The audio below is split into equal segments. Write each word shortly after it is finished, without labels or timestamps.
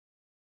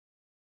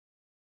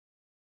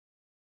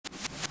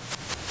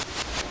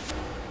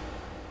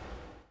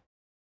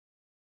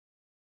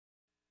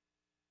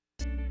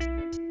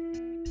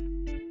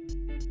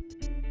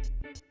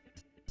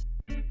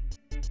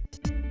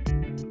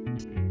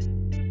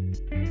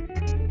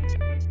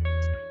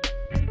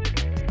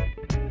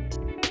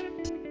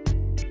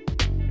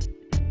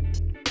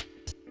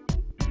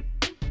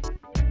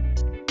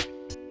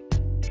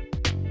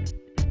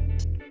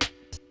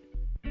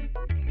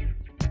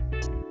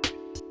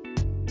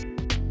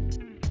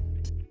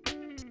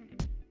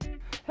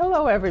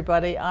Hello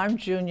everybody, I'm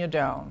Junia.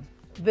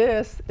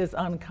 This is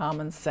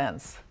Uncommon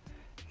Sense.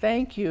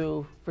 Thank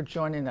you for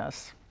joining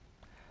us.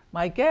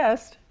 My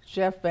guest,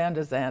 Jeff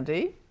Vande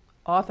Zande,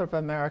 author of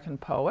American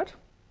Poet,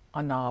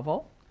 a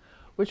novel,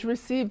 which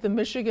received the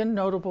Michigan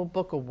Notable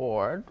Book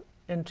Award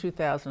in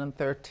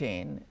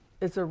 2013,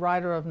 is a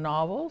writer of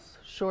novels,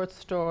 short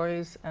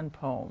stories, and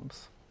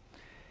poems.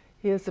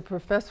 He is a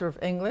professor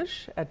of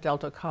English at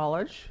Delta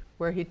College,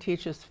 where he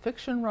teaches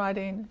fiction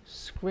writing,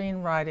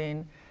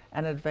 screenwriting,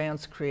 and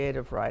advanced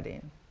creative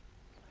writing.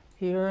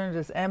 He earned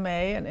his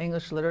MA in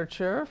English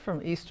Literature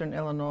from Eastern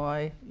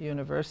Illinois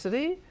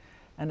University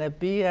and a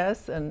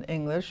BS in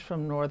English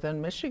from Northern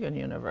Michigan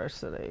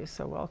University.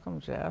 So welcome,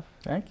 Jeff.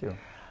 Thank you.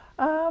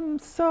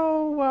 Poems.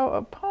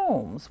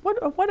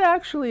 What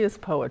actually is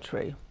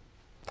poetry?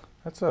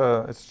 It's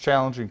a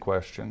challenging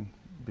question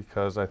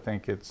because I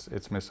think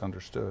it's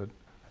misunderstood.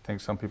 I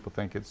think some people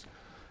think it's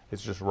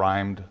just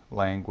rhymed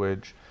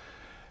language,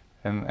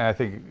 and I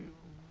think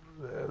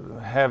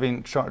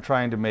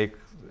trying to make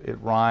it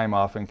rhyme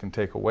often can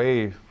take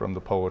away from the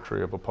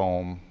poetry of a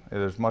poem.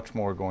 There's much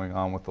more going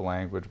on with the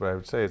language, but I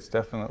would say it's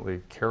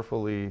definitely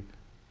carefully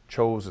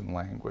chosen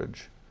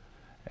language,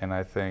 and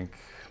I think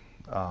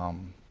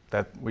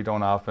that we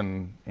don't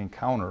often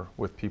encounter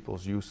with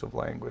people's use of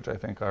language. I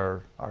think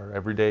our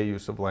everyday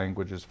use of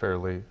language is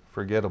fairly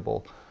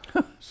forgettable.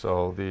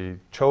 So the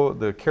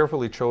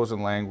carefully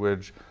chosen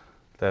language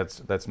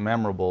that's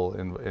memorable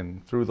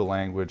and through the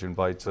language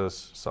invites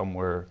us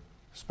somewhere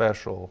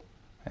special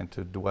and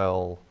to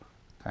dwell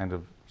kind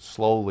of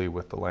slowly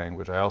with the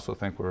language. I also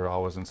think we're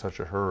always in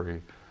such a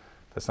hurry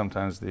that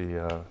sometimes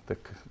the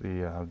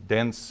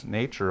dense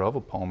nature of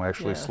a poem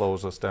actually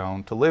slows us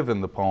down to live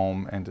in the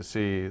poem and to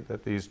see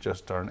that these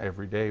just aren't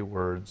everyday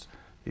words.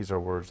 These are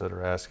words that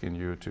are asking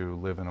you to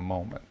live in a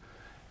moment.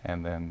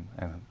 And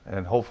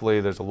hopefully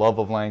there's a love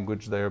of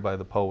language there by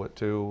the poet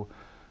too.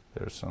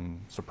 There's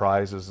some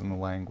surprises in the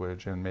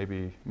language and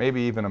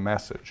maybe even a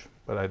message,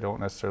 but I don't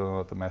necessarily know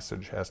that the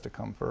message has to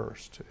come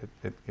first.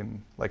 It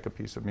can, like a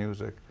piece of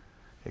music,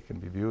 it can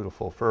be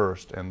beautiful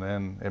first, and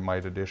then it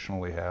might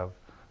additionally have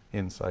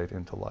insight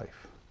into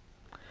life.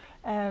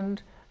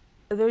 And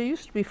there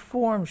used to be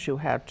forms you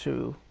had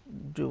to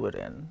do it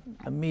in,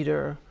 a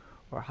meter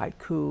or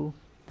haiku.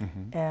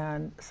 Mm-hmm.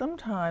 And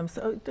sometimes,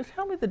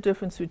 tell me the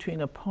difference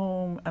between a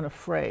poem and a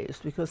phrase,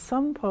 because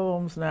some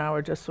poems now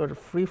are just sort of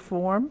free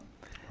form.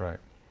 Right.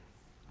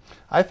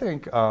 I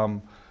think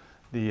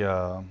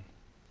the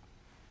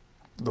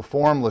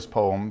formless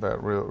poem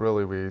that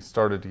really we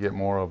started to get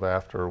more of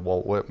after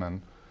Walt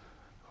Whitman,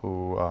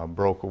 who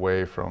broke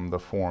away from the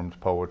formed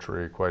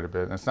poetry quite a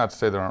bit. And it's not to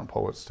say there aren't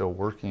poets still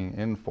working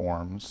in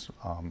forms.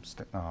 I'm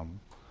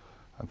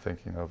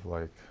thinking of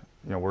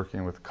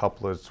working with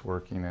couplets,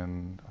 working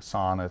in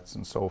sonnets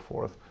and so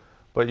forth.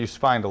 But you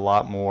find a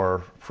lot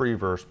more free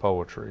verse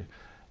poetry,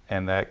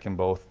 and that can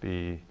both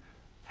be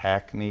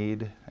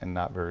hackneyed and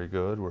not very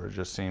good, where it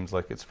just seems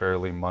like it's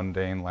fairly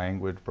mundane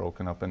language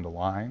broken up into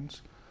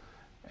lines.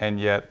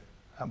 And yet,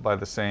 by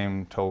the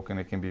same token,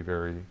 it can be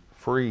very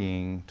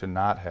freeing to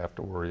not have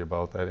to worry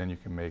about that, and you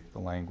can make the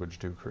language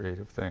do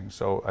creative things.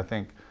 So I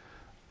think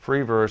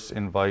free verse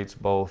invites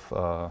both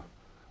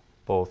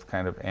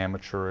kind of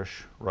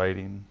amateurish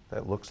writing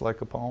that looks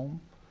like a poem,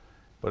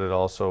 but it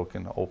also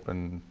can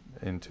open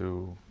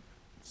into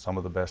some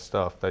of the best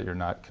stuff that you're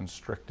not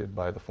constricted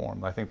by the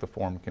form. I think the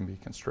form can be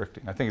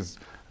constricting. I think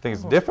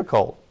it's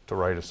difficult to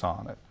write a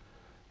sonnet,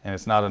 and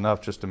it's not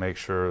enough just to make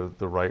sure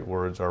the right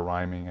words are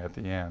rhyming at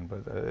the end.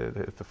 But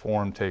if the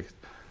form takes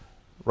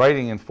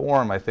writing in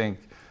form, I think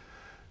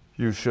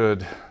you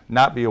should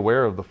not be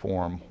aware of the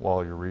form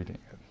while you're reading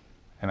it.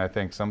 And I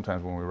think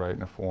sometimes when we write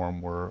in a form,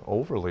 we're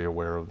overly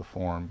aware of the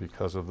form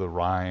because of the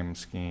rhyme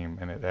scheme,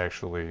 and it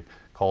actually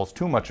calls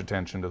too much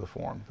attention to the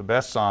form. The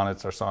best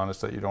sonnets are sonnets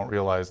that you don't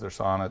realize they're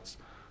sonnets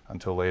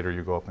until later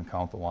you go up and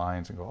count the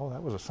lines and go, oh,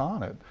 that was a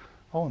sonnet.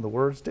 Oh, and the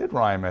words did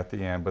rhyme at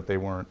the end, but they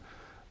weren't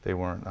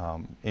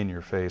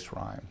in-your-face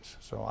rhymes.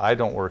 So I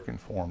don't work in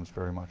forms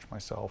very much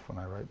myself when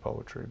I write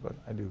poetry, but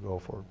I do go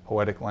for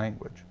poetic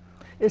language.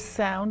 Is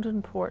sound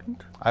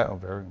important?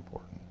 Very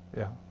important,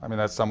 yeah. I mean,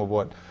 that's some of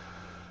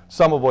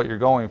what you're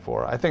going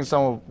for. I think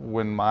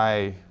when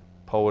my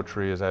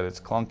poetry is at its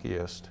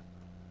clunkiest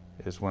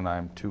is when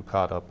I'm too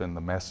caught up in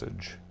the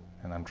message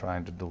and I'm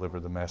trying to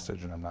deliver the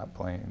message and I'm not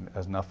paying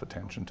enough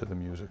attention to the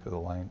music of the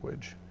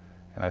language.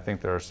 And I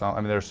think there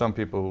are some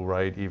people who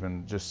write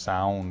even just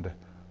sound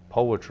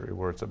poetry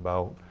where it's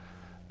about,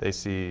 they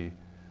see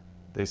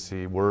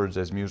words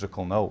as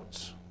musical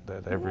notes,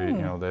 that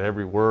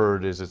every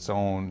word is its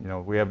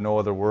own, we have no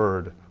other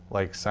word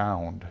like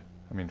sound.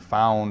 I mean,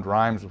 found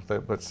rhymes with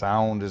it, but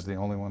sound is the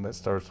only one that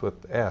starts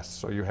with S.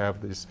 So you have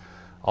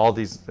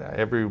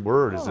every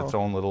word is its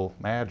own little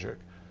magic.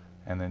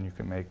 And then you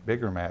can make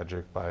bigger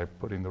magic by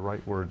putting the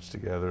right words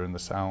together and the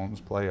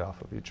sounds play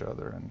off of each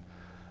other. And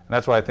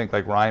that's why I think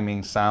like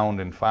rhyming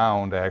sound and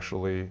found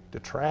actually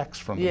detracts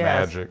from the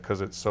magic, because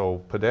it's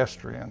so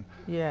pedestrian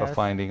of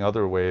finding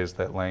other ways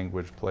that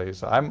language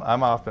plays.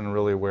 I'm often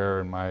really aware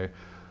in my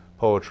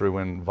poetry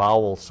when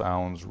vowel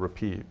sounds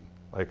repeat,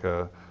 like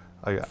a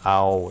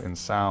ow in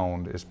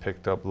sound is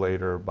picked up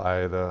later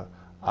by the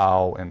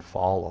ow and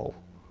follow.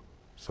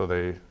 So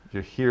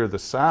you hear the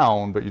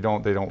sound, but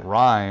they don't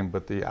rhyme,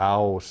 but the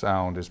ow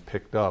sound is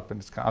picked up, and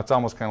it's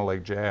almost kind of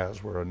like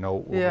jazz, where a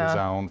note will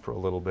resound for a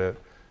little bit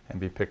and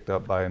be picked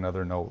up by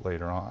another note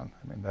later on.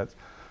 I mean,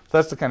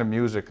 that's the kind of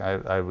music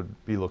I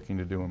would be looking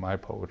to do in my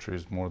poetry,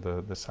 is more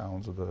the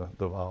sounds of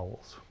the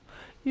vowels.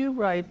 You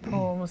write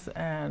poems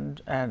and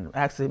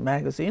actually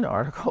magazine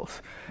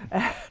articles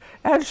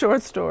and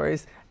short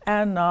stories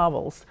and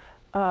novels.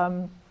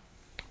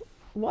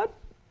 What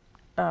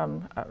I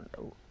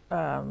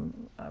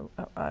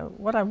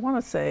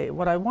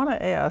want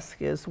to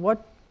ask is,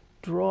 what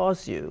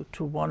draws you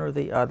to one or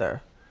the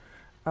other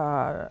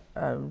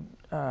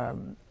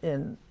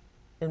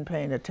in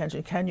paying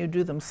attention? Can you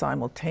do them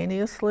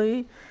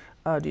simultaneously?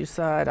 Do you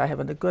decide, I have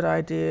a good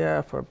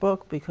idea for a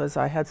book because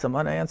I had some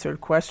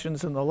unanswered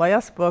questions in the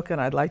last book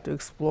and I'd like to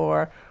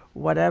explore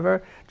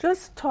whatever?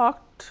 Just talk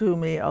to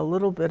me a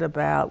little bit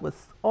about,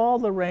 with all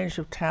the range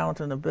of talent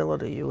and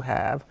ability you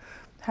have,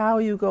 how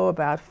you go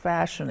about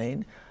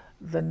fashioning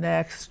the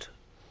next,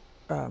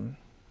 I don't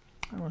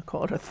want to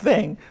call it a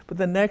thing, but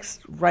the next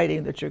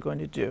writing that you're going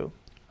to do.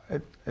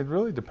 It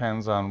really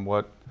depends on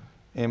what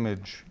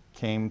image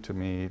came to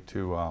me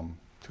to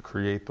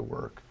create the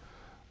work.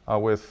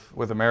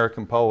 With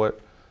American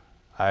Poet,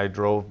 I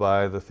drove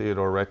by the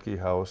Theodore Retke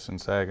house in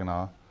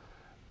Saginaw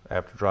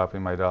after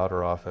dropping my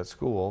daughter off at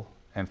school,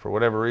 and for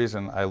whatever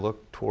reason I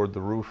looked toward the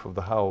roof of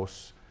the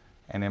house,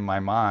 and in my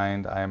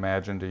mind I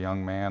imagined a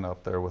young man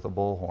up there with a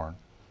bullhorn.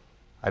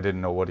 I didn't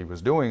know what he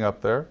was doing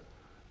up there,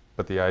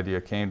 but the idea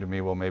came to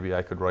me, well, maybe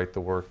I could write the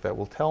work that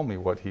will tell me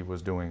what he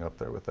was doing up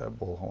there with that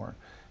bullhorn.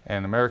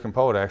 And American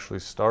Poet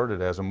actually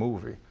started as a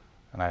movie,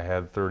 and I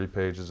had 30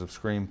 pages of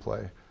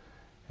screenplay.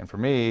 And for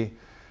me,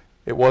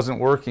 it wasn't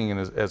working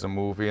as a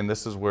movie, and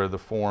this is where the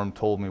form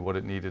told me what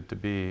it needed to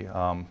be.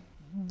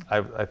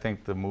 I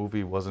think the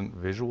movie wasn't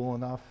visual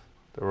enough.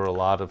 There were a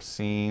lot of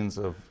scenes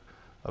of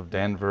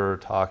Denver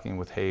talking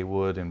with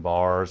Haywood in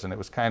bars, and it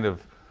was kind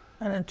of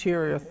an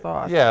interior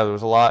thought. Yeah, there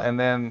was a lot. And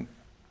then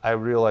I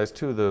realized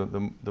too,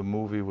 the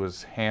movie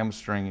was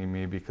hamstringing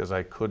me because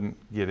I couldn't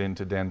get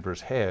into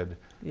Denver's head.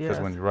 Because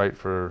when you write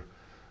for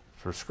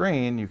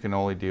screen, you can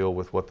only deal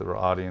with what the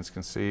audience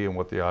can see and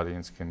what the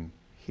audience can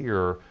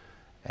hear,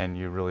 and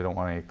you really don't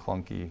want any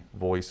clunky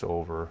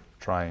voiceover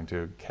trying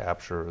to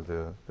capture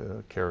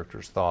the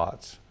character's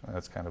thoughts. And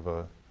that's kind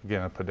of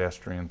again, a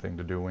pedestrian thing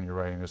to do when you're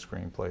writing a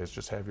screenplay, is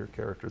just have your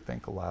character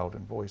think aloud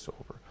and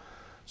voiceover.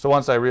 So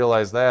once I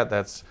realized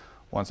that,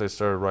 once I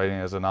started writing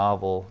as a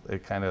novel,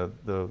 it kind of,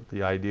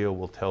 the idea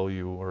will tell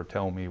you or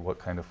tell me what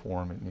kind of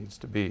form it needs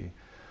to be.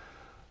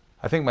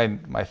 I think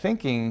my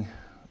thinking,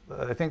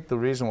 I think the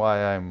reason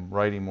why I'm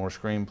writing more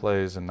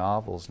screenplays and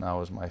novels now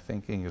is my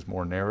thinking is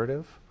more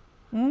narrative.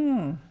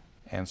 And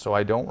so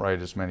I don't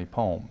write as many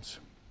poems.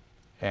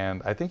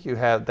 And I think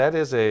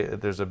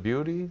there's a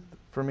beauty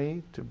for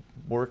me to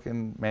work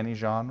in many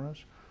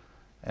genres.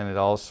 And it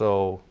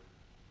also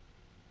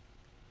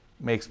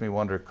makes me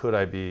wonder, could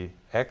I be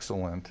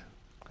excellent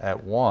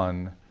at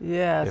one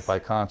if I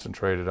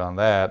concentrated on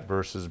that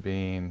versus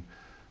being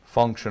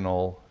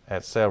functional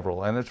at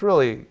several? And it's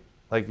really,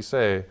 like you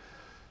say,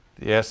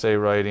 the essay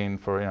writing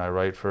I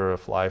write for a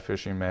fly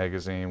fishing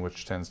magazine,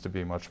 which tends to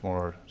be much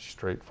more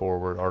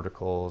straightforward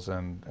articles,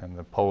 and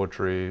the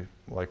poetry,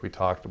 like we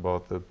talked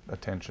about, the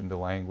attention to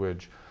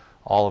language,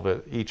 all of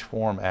it, each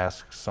form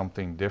asks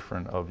something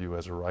different of you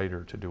as a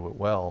writer to do it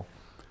well.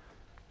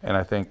 And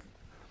I think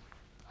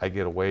I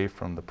get away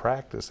from the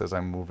practice as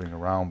I'm moving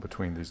around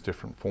between these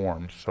different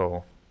forms.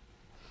 So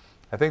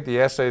I think the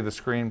essay, the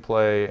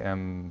screenplay,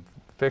 and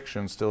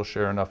fiction still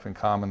share enough in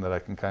common that I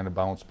can kind of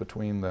bounce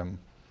between them.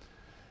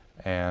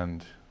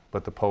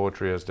 But the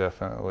poetry has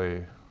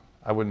definitely,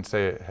 I wouldn't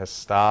say it has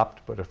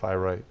stopped, but if I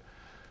write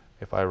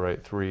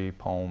 3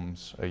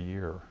 poems a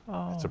year,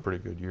 it's a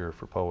pretty good year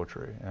for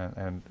poetry.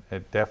 And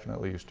it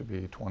definitely used to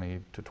be 20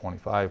 to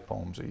 25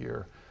 poems a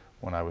year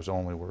when I was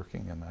only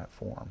working in that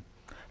form.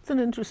 It's an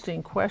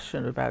interesting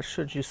question about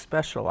should you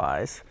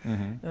specialize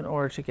in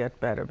order to get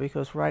better,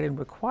 because writing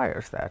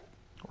requires that.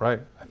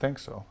 Right, I think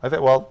so. I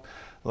think, well,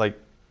 like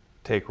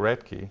take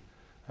Retke,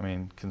 I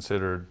mean,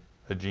 considered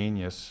a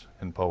genius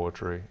in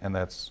poetry, and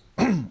that's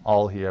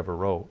all he ever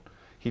wrote.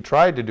 He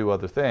tried to do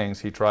other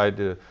things. He tried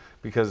to,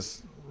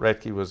 because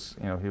Retke was,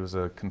 he was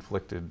a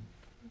conflicted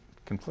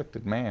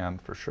man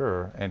for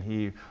sure, and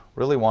he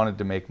really wanted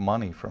to make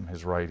money from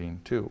his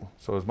writing too.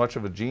 So as much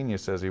of a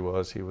genius as he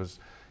was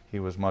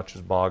much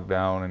as bogged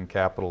down in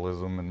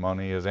capitalism and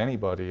money as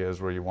anybody is,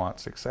 where you want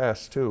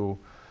success too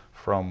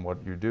from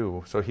what you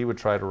do. So he would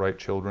try to write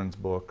children's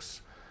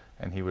books,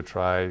 and he would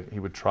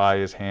try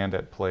his hand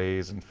at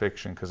plays and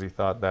fiction because he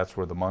thought that's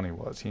where the money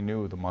was. He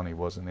knew the money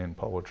wasn't in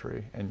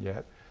poetry, and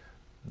yet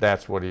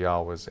that's what he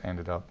always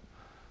ended up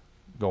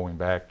going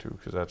back to,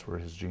 because that's where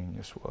his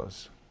genius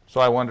was. So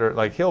I wonder,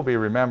 like, he'll be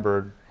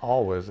remembered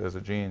always as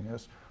a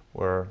genius,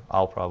 where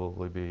I'll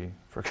probably be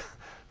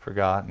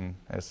forgotten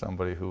as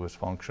somebody who was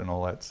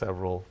functional at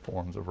several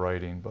forms of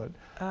writing, but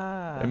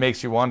it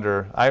makes you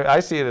wonder. I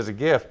see it as a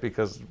gift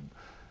because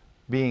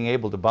being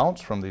able to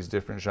bounce from these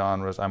different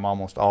genres, I'm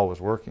almost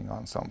always working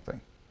on something.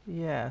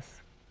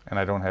 Yes. And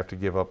I don't have to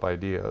give up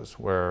ideas,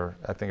 where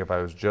I think if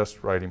I was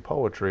just writing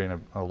poetry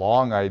and a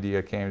long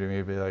idea came to me,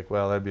 I'd be like,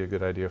 well, that'd be a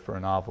good idea for a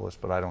novelist,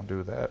 but I don't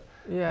do that.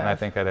 Yes. And I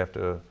think I'd have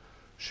to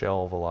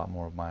shelve a lot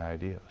more of my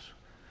ideas.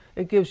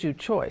 It gives you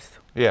choice.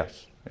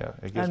 Yes, yeah.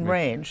 It gives and me,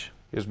 range.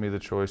 Gives me the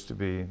choice to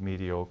be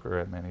mediocre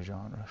at many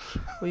genres.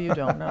 Well, you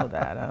don't know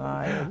that, and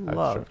I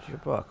loved your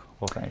book.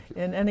 Well, thank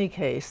you. In any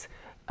case,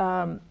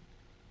 for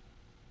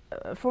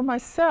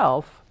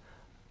myself,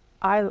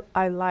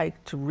 I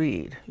like to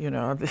read, you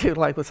know,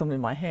 like with something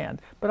in my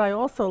hand, but I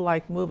also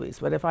like movies.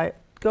 But if I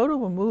go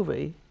to a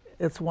movie,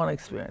 it's one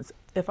experience.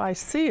 If I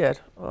see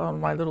it on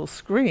my little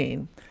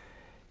screen,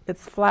 it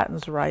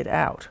flattens right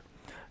out.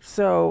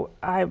 So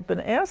I've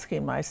been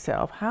asking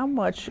myself, how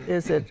much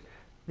is it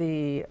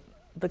not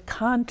the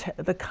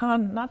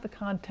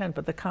content,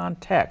 but the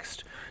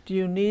context? Do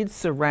you need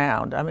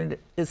surround? I mean,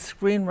 is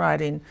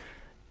screenwriting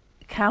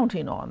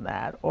counting on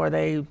that, or are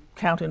they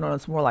counting on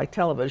it's more like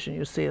television,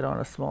 you see it on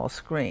a small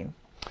screen?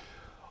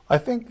 I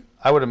think,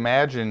 I would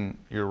imagine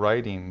you're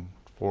writing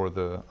for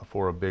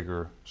a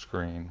bigger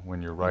screen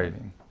when you're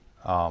writing,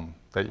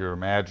 that you're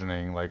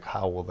imagining, like,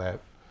 how will that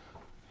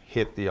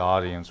hit the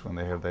audience when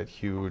they have that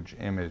huge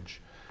image.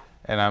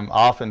 And I'm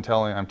often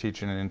I'm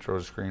teaching an intro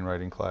to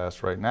screenwriting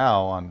class right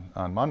now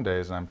on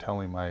Mondays, and I'm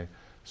telling my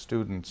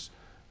students,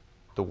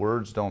 the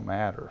words don't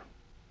matter.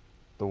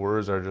 The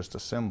words are just a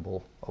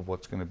symbol of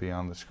what's going to be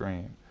on the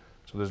screen.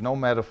 So there's no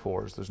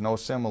metaphors, there's no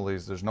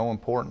similes, there's no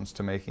importance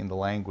to making the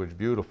language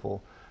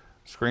beautiful.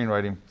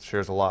 Screenwriting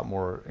shares a lot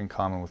more in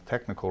common with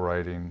technical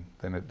writing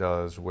than it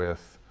does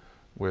with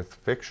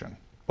fiction.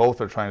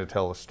 Both are trying to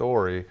tell a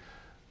story,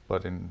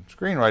 but in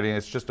screenwriting,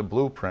 it's just a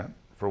blueprint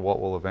for what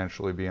will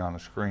eventually be on a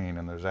screen.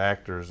 And there's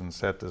actors and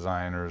set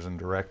designers and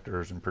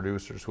directors and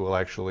producers who will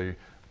actually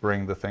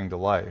bring the thing to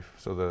life.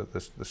 So the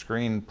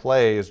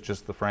screenplay is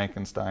just the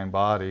Frankenstein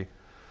body.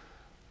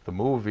 The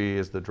movie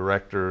is the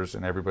directors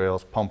and everybody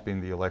else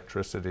pumping the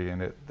electricity,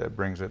 and that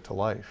brings it to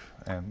life.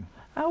 And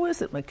how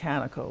is it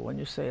mechanical when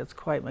you say it's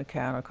quite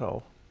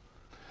mechanical?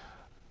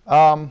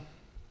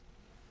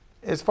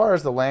 As far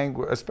as the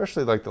language,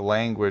 especially like the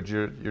language,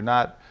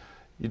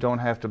 you don't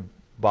have to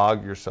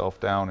bog yourself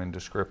down in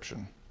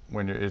description.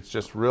 It's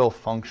just real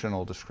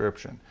functional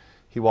description.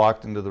 He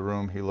walked into the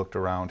room, he looked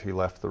around, he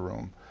left the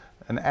room.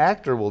 An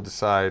actor will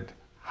decide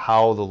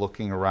how the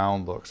looking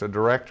around looks. A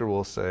director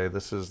will say,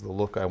 this is the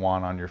look I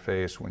want on your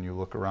face when you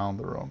look around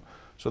the room.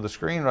 So the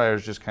screenwriter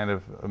is just kind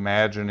of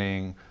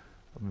imagining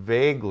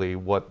vaguely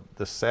what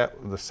the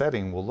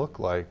setting will look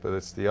like, but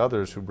it's the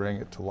others who bring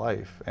it to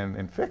life. And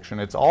in fiction,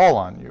 it's all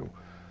on you.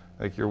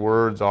 Like, your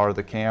words are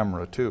the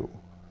camera too.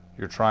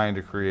 You're trying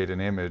to create an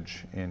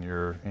image in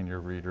your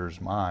reader's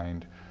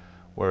mind,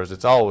 whereas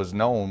it's always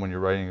known when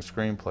you're writing a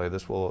screenplay,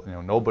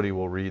 nobody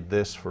will read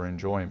this for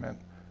enjoyment.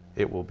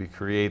 It will be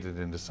created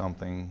into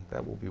something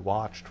that will be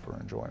watched for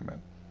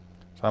enjoyment.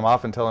 So I'm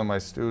often telling my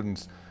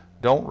students,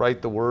 don't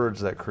write the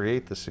words that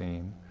create the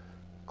scene.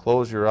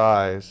 Close your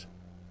eyes,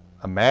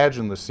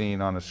 imagine the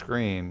scene on a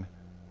screen,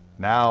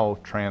 now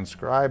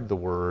transcribe the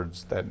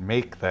words that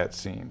make that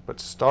scene, but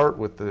start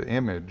with the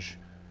image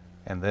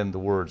and then the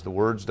words. The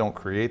words don't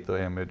create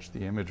the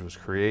image was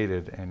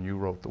created, and you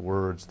wrote the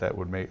words that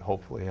would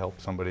hopefully help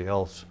somebody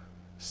else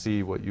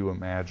see what you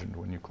imagined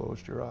when you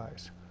closed your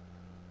eyes.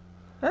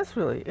 That's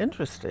really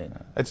interesting.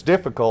 It's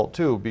difficult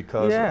too,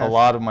 because yes. a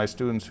lot of my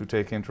students who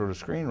take intro to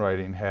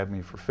screenwriting had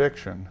me for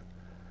fiction.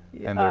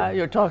 And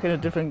you're talking a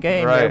different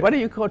game right. there.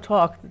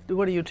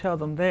 What do you tell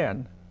them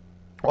then?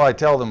 Well, I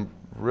tell them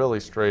really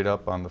straight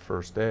up on the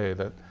first day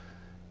that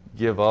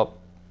give up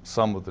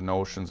some of the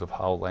notions of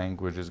how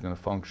language is going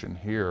to function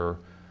here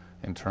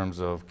in terms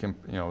of,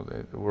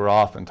 we're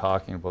often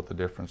talking about the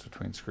difference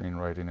between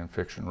screenwriting and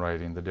fiction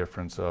writing, the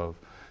difference of,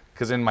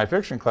 because in my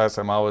fiction class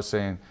I'm always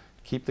saying,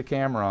 keep the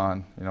camera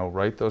on,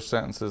 write those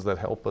sentences that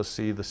help us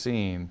see the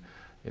scene,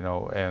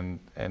 and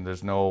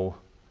there's no,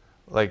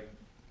 like,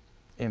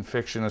 in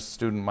fiction a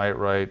student might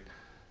write,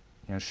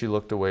 she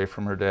looked away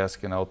from her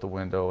desk and out the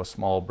window, a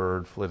small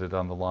bird flitted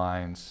on the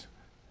lines.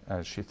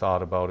 She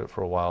thought about it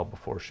for a while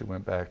before she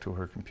went back to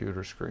her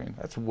computer screen.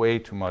 That's way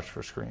too much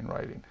for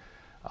screenwriting.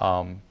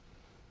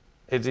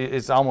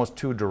 It's almost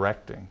too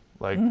directing.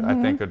 Like,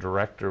 I think a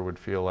director would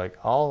feel like,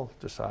 I'll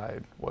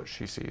decide what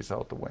she sees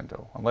out the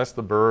window. Unless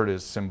the bird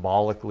is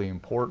symbolically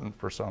important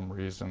for some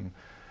reason,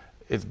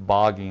 it's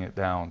bogging it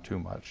down too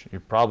much.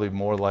 You're probably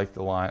more likely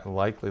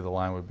the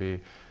line would be,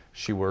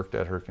 she worked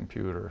at her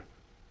computer,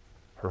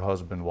 her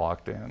husband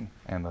walked in,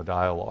 and the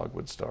dialogue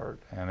would start.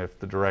 And if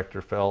the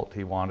director felt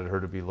he wanted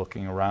her to be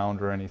looking around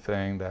or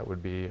anything, that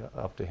would be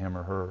up to him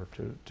or her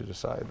to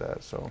decide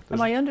that. So, am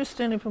I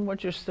understanding from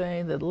what you're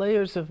saying that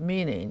layers of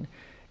meaning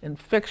in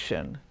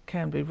fiction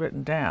can be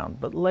written down,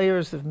 but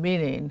layers of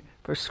meaning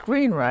for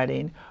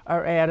screenwriting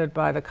are added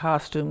by the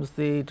costumes,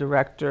 the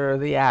director,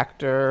 the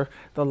actor,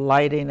 the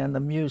lighting, and the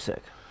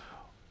music?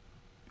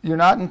 you're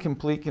not in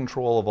complete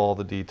control of all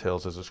the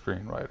details as a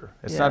screenwriter.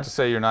 It's not to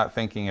say you're not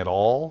thinking at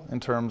all in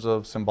terms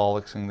of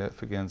symbolic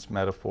significance,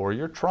 metaphor.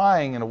 You're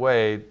trying in a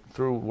way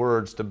through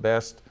words to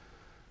best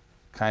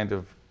kind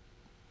of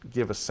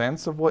give a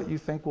sense of what you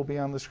think will be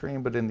on the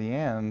screen, but in the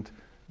end,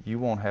 you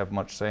won't have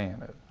much say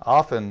in it.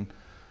 Often,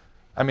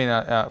 I mean,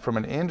 from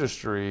an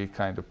industry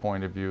kind of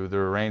point of view, the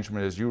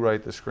arrangement is you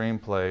write the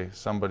screenplay,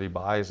 somebody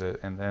buys it,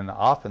 and then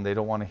often they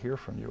don't want to hear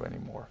from you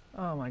anymore.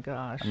 Oh my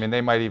gosh. I mean,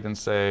 they might even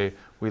say,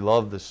 we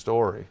love this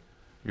story.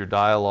 Your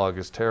dialogue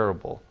is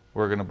terrible.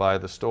 We're going to buy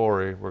the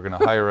story. We're going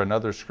to hire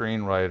another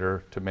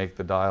screenwriter to make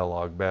the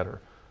dialogue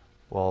better.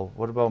 Well,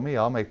 what about me?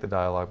 I'll make the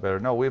dialogue better.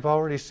 No, we've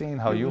already seen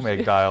how you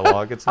make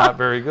dialogue. It's not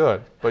very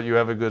good, but you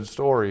have a good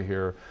story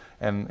here.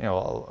 And, you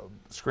know,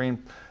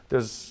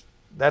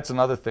 that's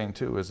another thing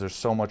too, is there's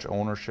so much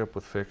ownership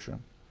with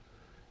fiction,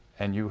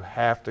 and you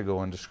have to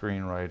go into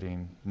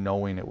screenwriting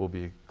knowing it will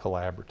be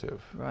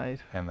collaborative, right?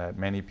 And that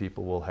many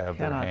people will have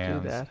their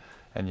hands, do that.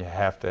 And you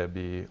have to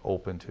be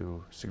open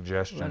to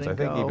suggestions. I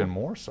think even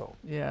more so.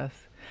 Yes.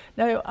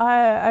 Now,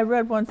 I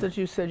read once that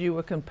you said you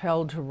were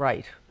compelled to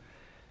write.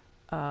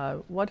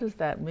 What does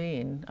that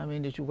mean? I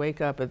mean, did you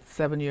wake up at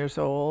 7 years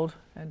old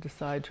and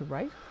decide to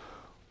write?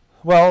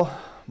 Well,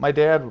 my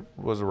dad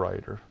was a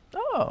writer.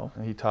 Oh.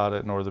 He taught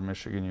at Northern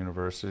Michigan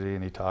University,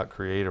 and he taught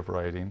creative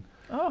writing.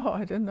 Oh, I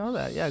didn't know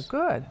that. Yeah,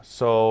 good.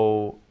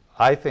 So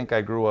I think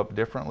I grew up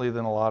differently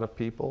than a lot of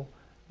people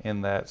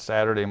in that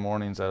Saturday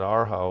mornings at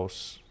our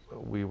house,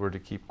 we were to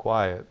keep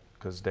quiet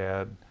because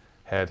Dad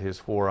had his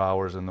 4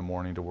 hours in the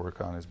morning to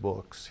work on his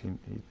books.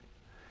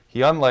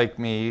 He unlike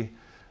me,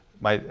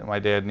 my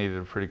dad needed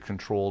a pretty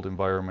controlled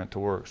environment to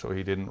work, so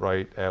he didn't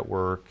write at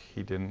work.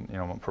 He didn't, you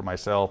know, for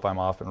myself, I'm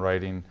often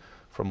writing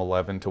from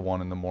 11 to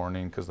 1 in the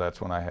morning because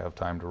that's when I have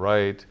time to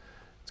write.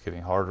 It's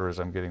getting harder as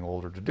I'm getting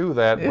older to do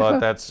that, but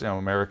that's, you know,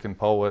 American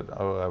Poet,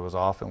 I was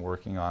often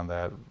working on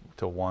that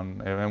till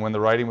 1. And when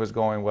the writing was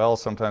going well,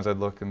 sometimes I'd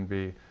look and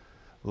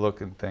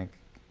think,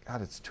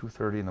 God, it's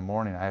 2:30 in the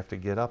morning. I have to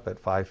get up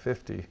at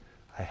 5:50.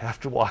 I have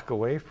to walk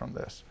away from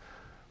this.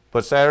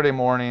 But Saturday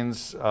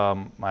mornings,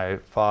 my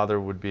father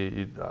would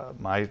be,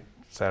 my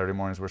Saturday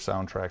mornings were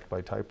soundtracked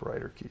by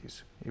typewriter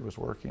keys. He was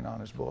working on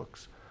his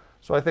books.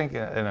 So I think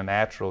in a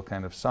natural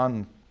kind of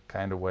son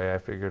kind of way, I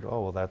figured,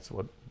 oh, well, that's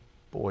what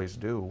boys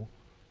do.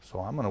 So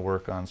I'm going to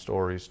work on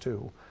stories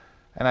too.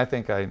 And I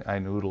think I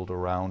noodled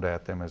around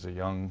at them as a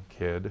young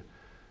kid.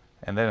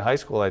 And then in high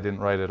school, I didn't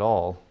write at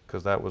all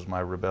because that was my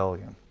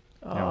rebellion.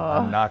 You know,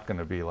 I'm not going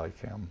to be like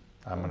him.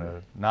 I'm going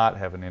to not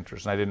have an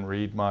interest. And I didn't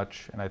read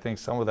much. And I think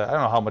some of that, I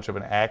don't know how much of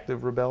an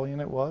active rebellion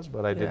it was,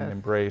 but I didn't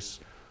embrace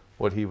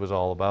what he was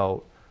all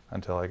about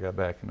until I got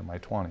back into my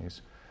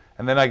 20s.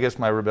 And then I guess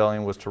my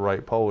rebellion was to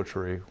write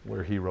poetry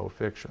where he wrote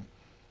fiction.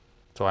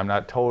 So I'm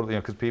not totally, you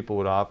know, because people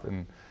would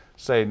often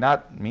say,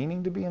 not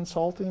meaning to be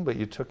insulting, but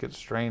you took it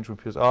strange when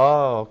people say,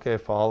 oh, okay,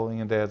 following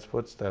in Dad's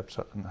footsteps,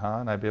 huh?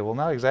 And I'd be, well,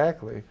 not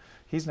exactly.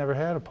 He's never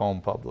had a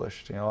poem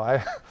published. You know,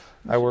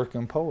 I work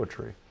in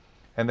poetry.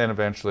 And then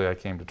eventually I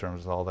came to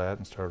terms with all that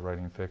and started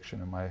writing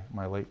fiction in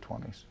my late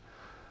 20s.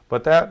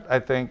 But that, I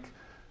think,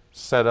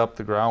 set up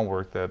the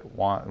groundwork that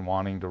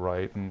wanting to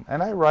write. And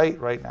I write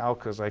right now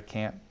because I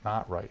can't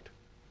not write.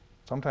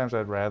 Sometimes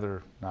I'd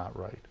rather not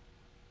write.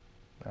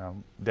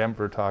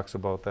 Denver talks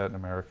about that in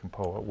American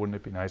Poet. Wouldn't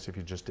it be nice if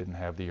you just didn't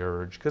have the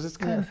urge? Because it's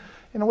kind of,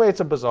 in a way, it's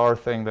a bizarre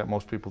thing that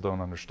most people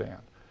don't understand.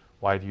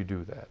 Why do you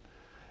do that?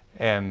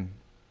 And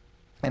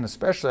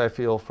especially I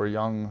feel for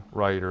young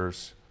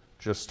writers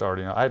just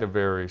starting out. I had a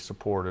very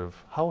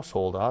supportive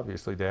household,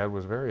 obviously. Dad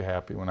was very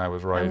happy when I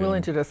was writing. I'm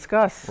willing to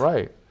discuss.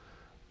 Right.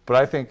 But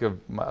I think of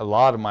a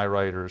lot of my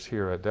writers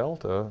here at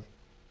Delta,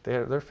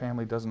 their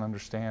family doesn't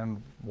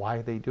understand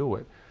why they do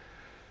it.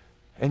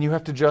 And you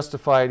have to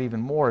justify it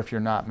even more if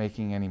you're not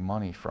making any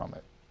money from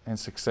it. And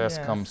success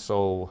comes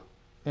so,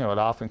 you know, it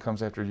often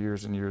comes after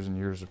years and years and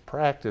years of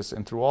practice.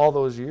 And through all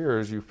those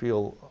years, you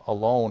feel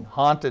alone,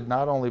 haunted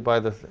not only by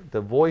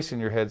the voice in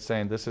your head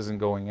saying this isn't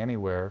going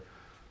anywhere,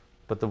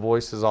 but the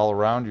voices all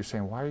around you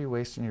saying, why are you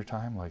wasting your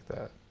time like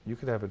that? You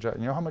could have a job.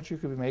 You know how much you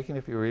could be making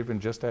if you were even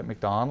just at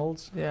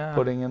McDonald's,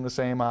 putting in the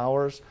same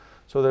hours?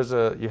 So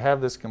you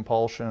have this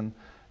compulsion,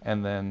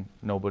 and then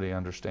nobody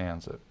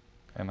understands it.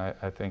 And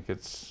I think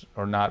it's,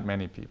 or not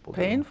many people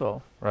do.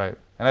 Painful. Right.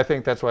 And I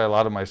think that's why a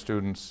lot of my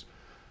students,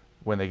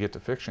 when they get to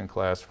fiction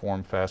class,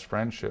 form fast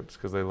friendships,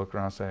 because they look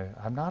around and say,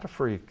 I'm not a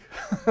freak.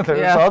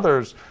 There's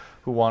others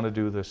who want to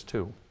do this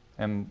too.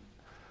 And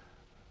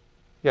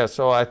yeah,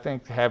 so I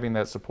think having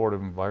that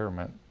supportive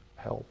environment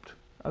helped.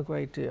 A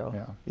great deal.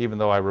 Yeah, even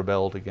though I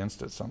rebelled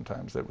against it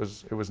sometimes. It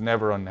was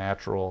never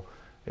unnatural.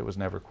 It was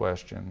never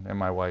questioned. And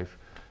my wife,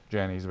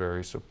 Jenny's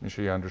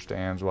she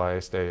understands why I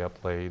stay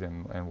up late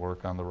and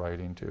work on the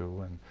writing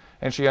too.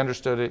 And she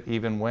understood it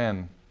even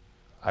when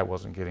I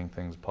wasn't getting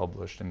things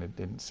published and it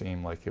didn't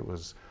seem like it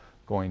was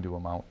going to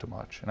amount to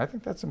much. And I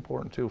think that's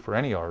important too for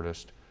any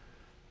artist,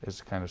 is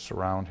to kind of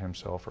surround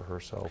himself or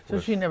herself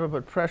with. So she never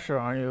put pressure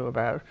on you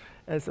about,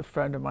 as a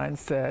friend of mine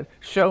said,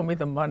 show me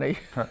the money.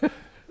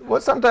 Well,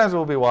 sometimes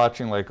we'll be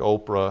watching like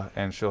Oprah,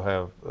 and she'll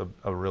have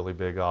a really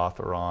big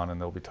author on, and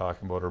they'll be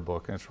talking about her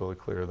book, and it's really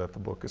clear that the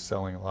book is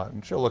selling a lot.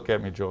 And she'll look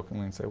at me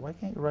jokingly and say, "Why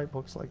can't you write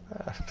books like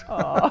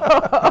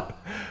that?"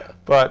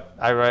 But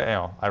I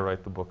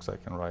write the books I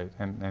can write,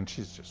 and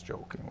she's just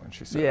joking when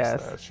she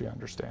says that. She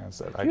understands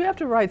that. Do you have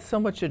to write so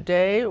much a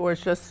day, or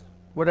it's just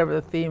whatever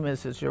the theme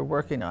is as you're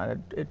working on it,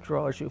 it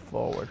draws you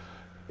forward?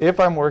 If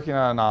I'm working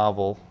on a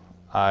novel,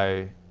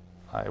 I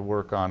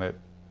work on it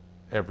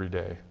every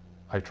day.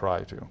 I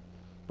try to.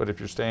 But if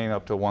you're staying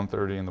up till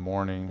 1:30 in the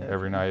morning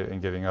every night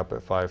and getting up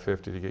at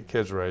 5:50 to get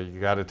kids ready,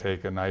 you got to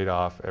take a night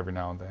off every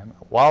now and then.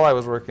 While I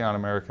was working on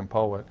American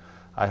Poet,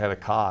 I had a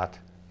cot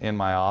in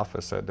my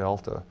office at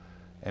Delta,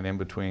 and in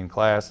between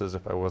classes,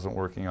 if I wasn't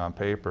working on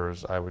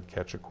papers, I would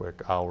catch a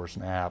quick hour's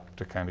nap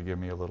to kind of give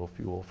me a little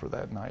fuel for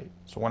that night.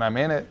 So when I'm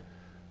in it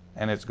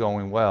and it's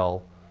going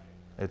well,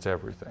 it's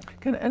everything.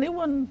 Can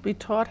anyone be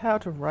taught how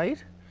to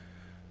write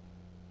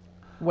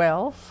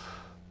well?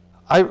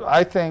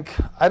 I think,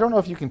 I don't know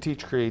if you can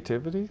teach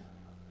creativity.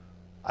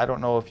 I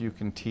don't know if you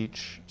can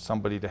teach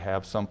somebody to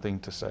have something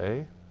to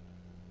say.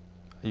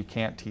 You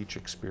can't teach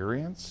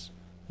experience.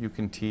 You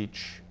can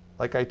teach,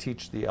 like I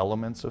teach the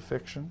elements of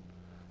fiction.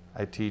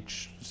 I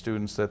teach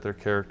students that their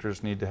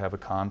characters need to have a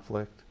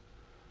conflict.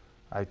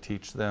 I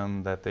teach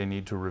them that they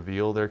need to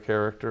reveal their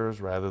characters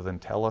rather than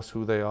tell us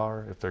who they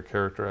are. If their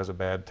character has a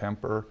bad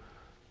temper,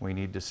 we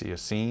need to see a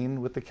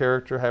scene with the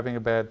character having a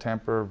bad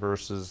temper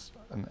versus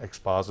an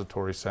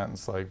expository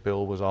sentence like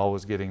Bill was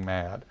always getting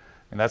mad.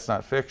 And that's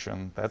not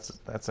fiction, that's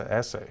an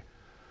essay.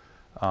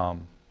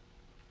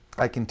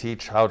 I can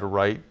teach how to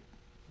write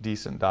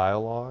decent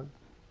dialogue.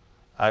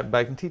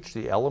 I can teach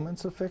the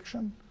elements of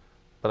fiction,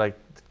 but I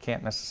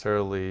can't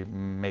necessarily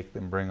make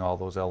them bring all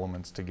those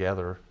elements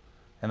together.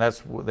 And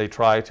that's what they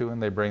try to,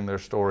 and they bring their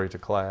story to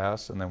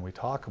class, and then we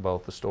talk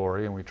about the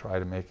story and we try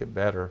to make it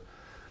better.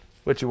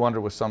 But you wonder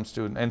with some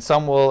students, and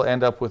some will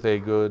end up with a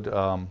good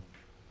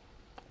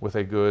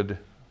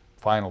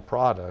final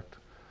product,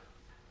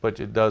 but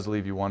it does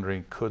leave you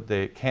wondering,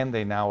 can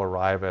they now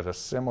arrive at a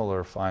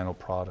similar final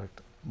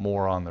product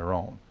more on their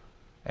own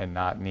and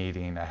not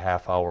needing a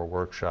half-hour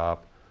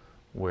workshop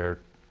where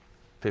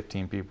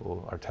 15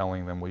 people are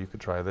telling them, well, you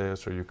could try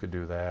this or you could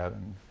do that,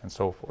 and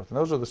so forth. And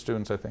those are the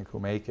students, I think, who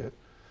make it,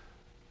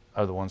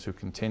 are the ones who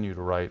continue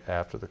to write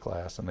after the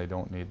class, and they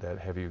don't need that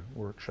heavy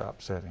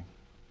workshop setting.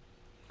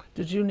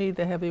 Did you need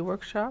the heavy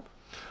workshop?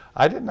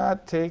 I did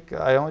not take,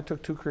 I only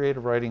took 2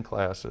 creative writing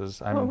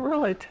classes. Oh,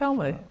 really? Tell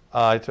me.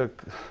 I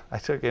took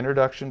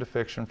Introduction to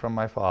Fiction from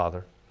my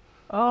father.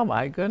 Oh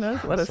my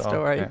goodness, what a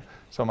story. Yeah.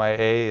 So my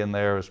A in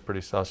there was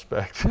pretty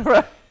suspect.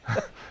 Right.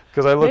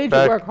 Because I looked back.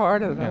 Made you work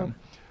harder though.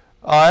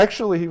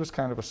 Actually, he was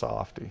kind of a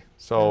softie.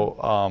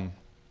 So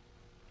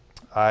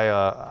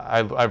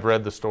I've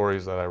read the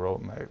stories that I wrote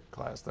in that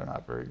class. They're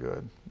not very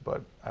good,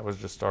 but I was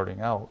just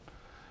starting out.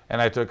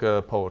 And I took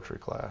a poetry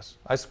class.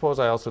 I suppose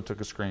I also took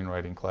a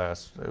screenwriting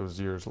class. It was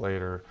years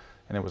later,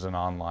 and it was an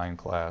online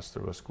class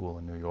through a school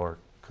in New York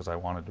because I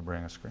wanted to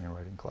bring a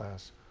screenwriting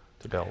class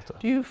to Delta.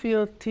 Do you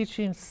feel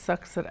teaching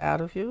sucks it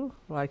out of you,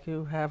 like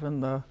you have in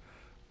the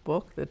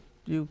book, that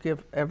you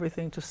give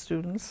everything to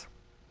students?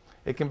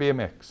 It can be a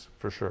mix,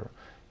 for sure.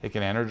 It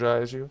can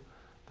energize you.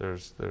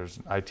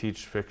 I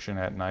teach fiction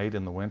at night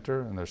in the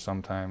winter, and there's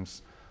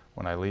sometimes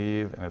when I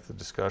leave, and if the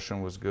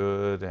discussion was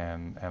good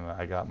and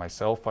I got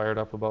myself fired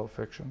up about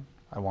fiction,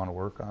 I want to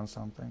work on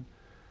something.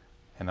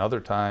 And other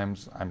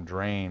times I'm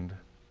drained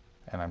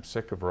and I'm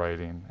sick of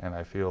writing, and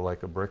I feel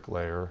like a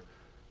bricklayer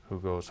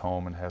who goes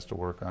home and has to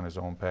work on his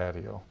own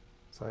patio.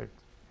 It's like,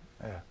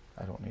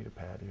 I don't need a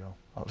patio.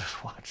 I'll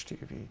just watch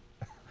TV.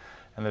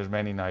 And there's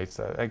many nights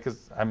that,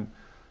 because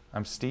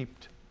I'm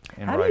steeped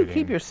in writing. How do you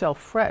keep yourself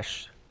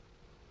fresh?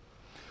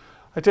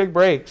 I take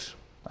breaks.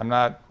 I'm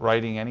not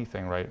writing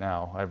anything right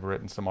now. I've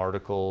written some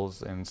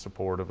articles in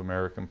support of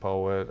American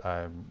Poet.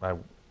 I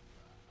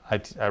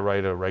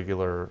write a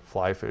regular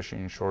fly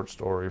fishing short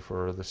story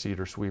for the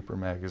Cedar Sweeper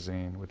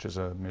magazine, which is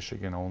a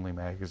Michigan-only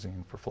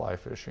magazine for fly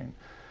fishing.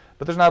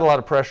 But there's not a lot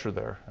of pressure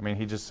there. I mean,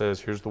 he just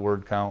says, here's the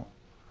word count,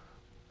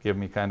 give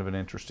me kind of an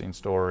interesting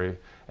story.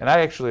 And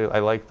I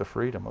like the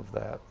freedom of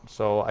that.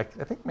 So I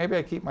think maybe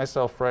I keep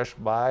myself fresh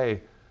by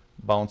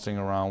bouncing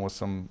around with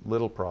some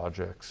little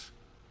projects.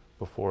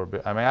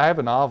 I mean, I have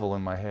a novel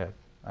in my head.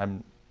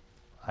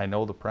 I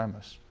know the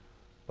premise,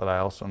 but I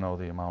also know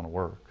the amount of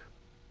work.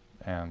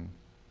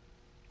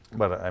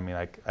 But I mean,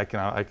 I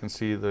can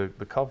see the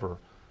cover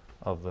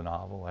of the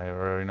novel. I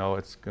already know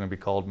it's going to be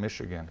called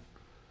Michigan.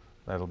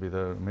 That'll be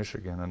the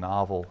Michigan, a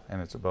novel, and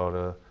it's about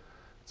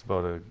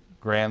a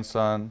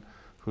grandson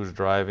who's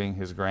driving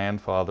his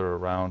grandfather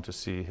around to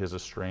see his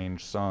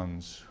estranged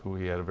sons, who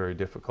he had a very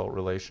difficult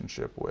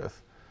relationship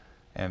with.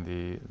 And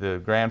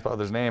the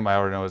grandfather's name, I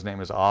already know his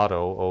name is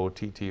Otto,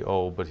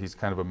 O-T-T-O, but he's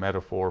kind of a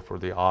metaphor for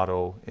the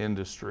auto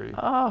industry.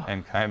 Oh.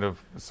 And kind of,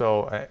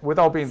 so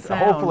without being,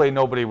 hopefully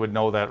nobody would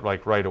know that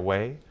like right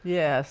away.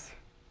 Yes.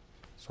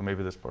 So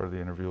maybe this part of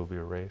the interview will be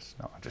erased.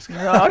 No, I'm just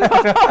kidding.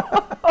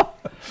 No.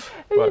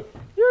 But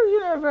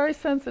you're a very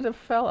sensitive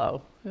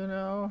fellow. you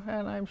know,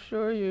 and I'm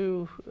sure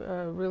you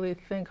really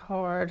think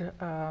hard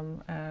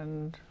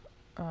and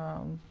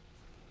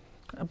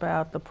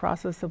about the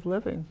process of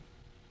living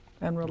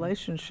and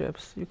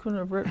relationships. You couldn't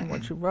have written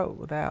what you wrote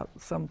without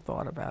some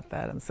thought about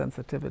that and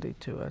sensitivity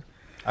to it.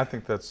 I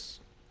think that's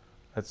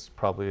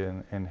probably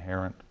an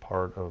inherent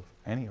part of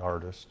any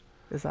artist.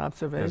 Is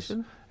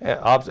observation?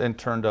 And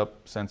turned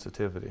up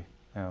sensitivity.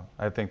 You know,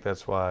 I think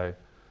that's why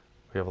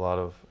we have a lot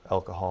of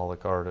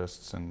alcoholic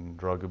artists and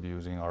drug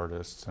abusing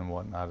artists and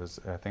whatnot.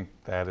 I think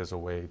that is a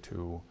way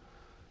to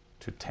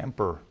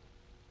temper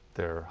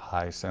their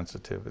high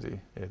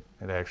sensitivity. It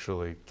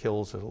actually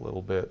kills it a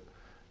little bit,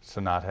 so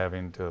not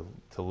having to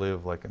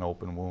live like an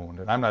open wound.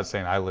 And I'm not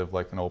saying I live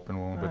like an open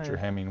wound, but your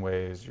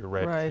Hemingways, your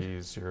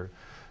Redkeys, your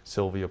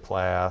Sylvia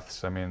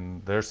Plaths, I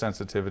mean, their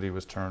sensitivity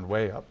was turned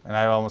way up. And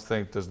I almost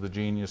think, does the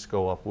genius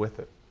go up with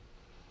it?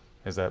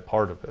 Is that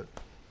part of it?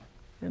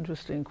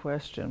 Interesting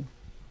question.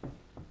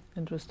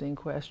 Interesting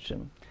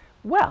question.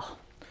 Well,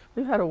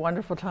 we've had a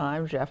wonderful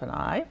time, Jeff and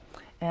I,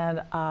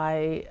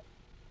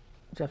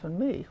 Jeff and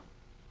me.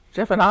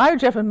 Jeff and I or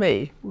Jeff and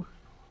me?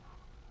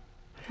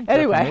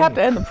 Anyway, I have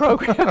to end the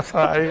program. So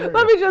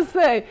let me just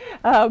say,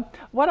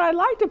 what I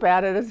liked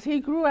about it is he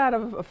grew out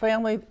of a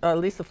family, at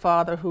least a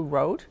father who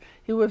wrote.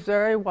 He was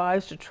very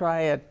wise to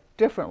try it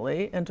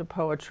differently into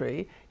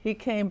poetry. He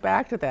came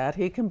back to that.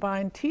 He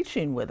combined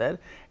teaching with it,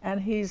 and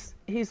he's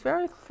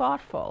very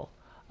thoughtful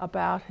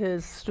about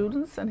his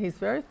students, and he's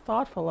very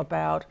thoughtful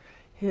about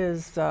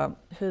his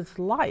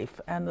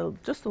life. And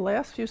just the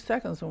last few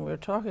seconds when we were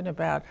talking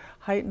about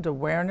heightened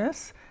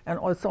awareness, and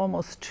it's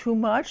almost too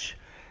much,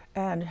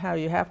 and how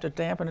you have to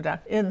dampen it down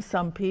in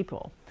some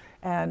people,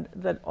 and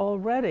that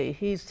already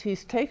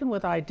he's taken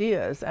with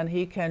ideas and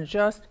he can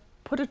just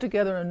put it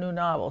together in a new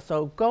novel.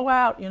 So go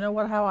out, you know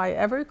what, how I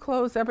ever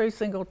close every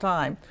single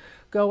time,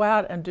 go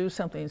out and do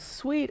something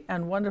sweet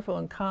and wonderful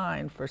and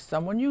kind for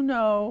someone you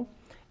know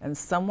and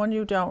someone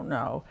you don't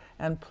know,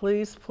 and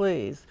please,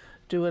 please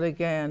do it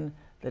again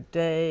the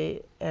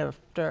day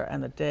after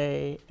and the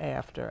day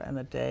after and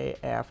the day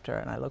after.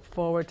 And I look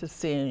forward to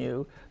seeing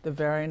you the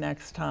very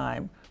next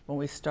time when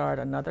we start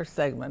another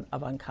segment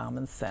of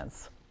Uncommon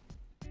Sense.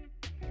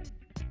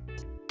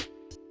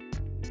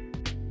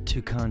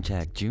 To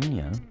contact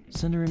Junia,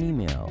 send her an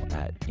email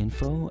at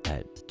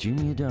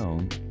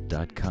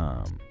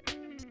info@juniadone.com.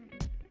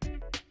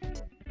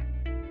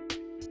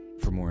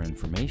 For more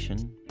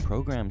information,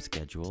 program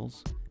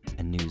schedules,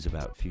 and news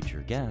about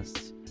future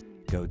guests,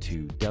 go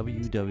to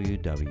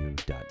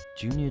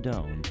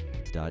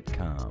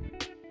www.juniadone.com.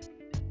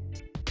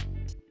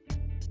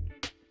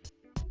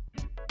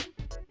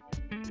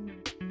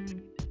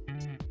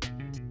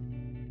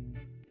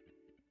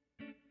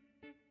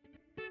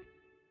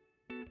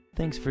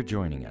 Thanks for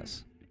joining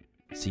us.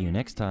 See you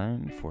next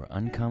time for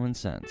Uncommon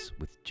Sense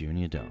with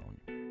Junia Done.